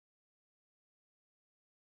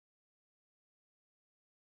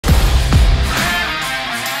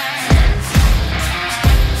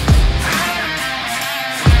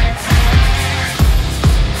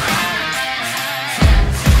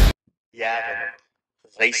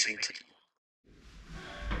Racing Team.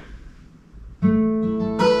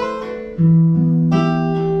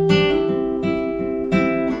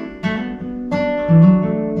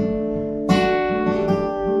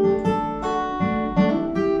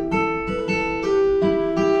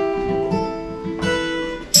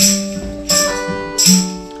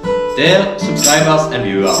 Dear subscribers and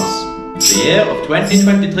viewers, the year of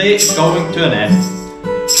 2023 is going to an end.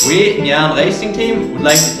 We in Jæren Racing Team would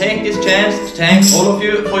like to take this chance to thank all of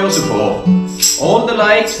you for your support. All the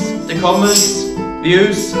likes, the comments,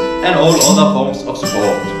 views and all other forms of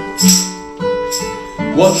support.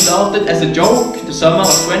 What started as a joke the summer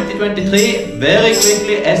of 2023 very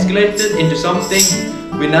quickly escalated into something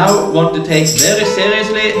we now want to take very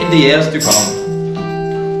seriously in the years to come.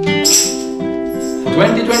 For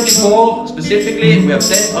 2024 specifically, we have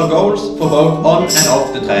set our goals for both on and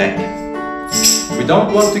off the track. We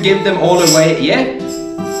don't want to give them all away yet,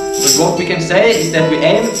 but what we can say is that we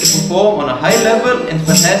aim to perform on a high level in the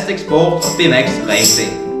fantastic sport of BMX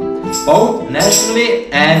racing, both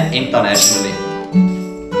nationally and internationally.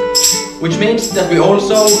 Which means that we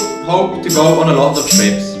also hope to go on a lot of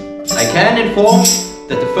trips. I can inform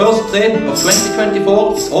that the first trip of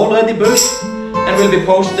 2024 is already booked and will be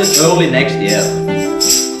posted early next year.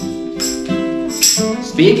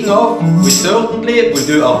 Speaking of, we certainly will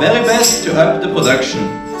do our very best to up the production,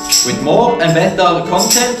 with more and better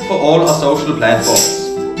content for all our social platforms.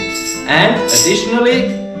 And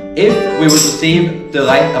additionally, if we will receive the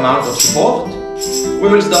right amount of support, we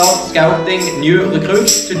will start scouting new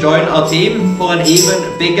recruits to join our team for an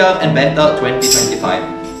even bigger and better 2025.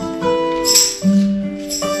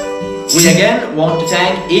 We again want to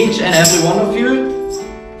thank each and every one of you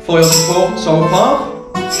for your support so far.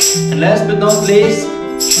 And last but not least,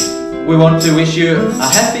 we want to wish you a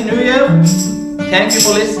happy new year. Thank you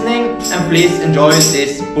for listening and please enjoy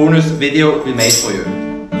this bonus video we made for you.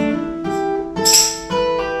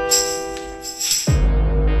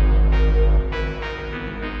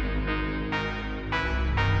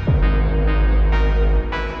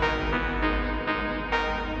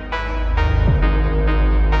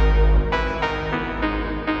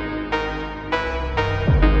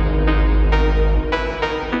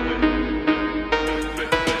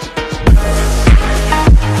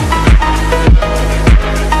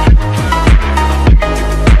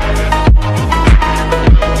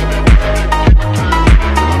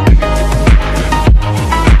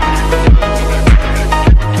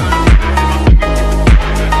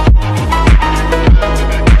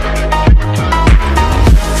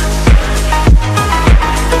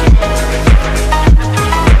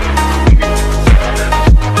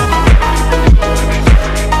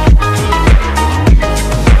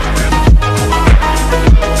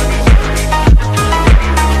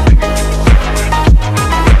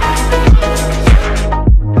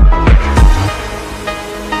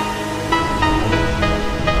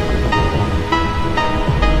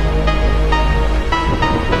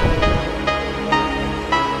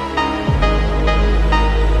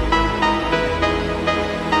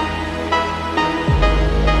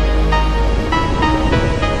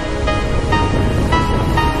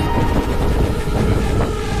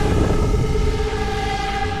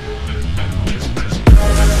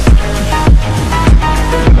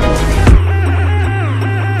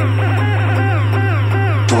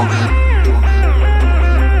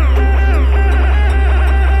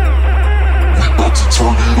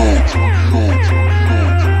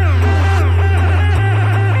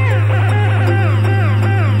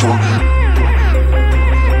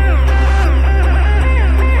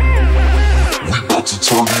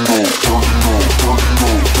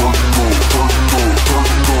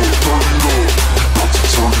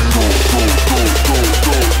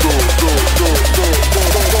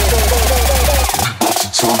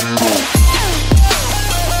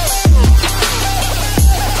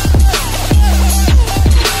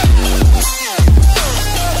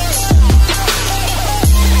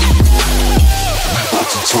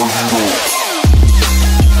 Turn it on.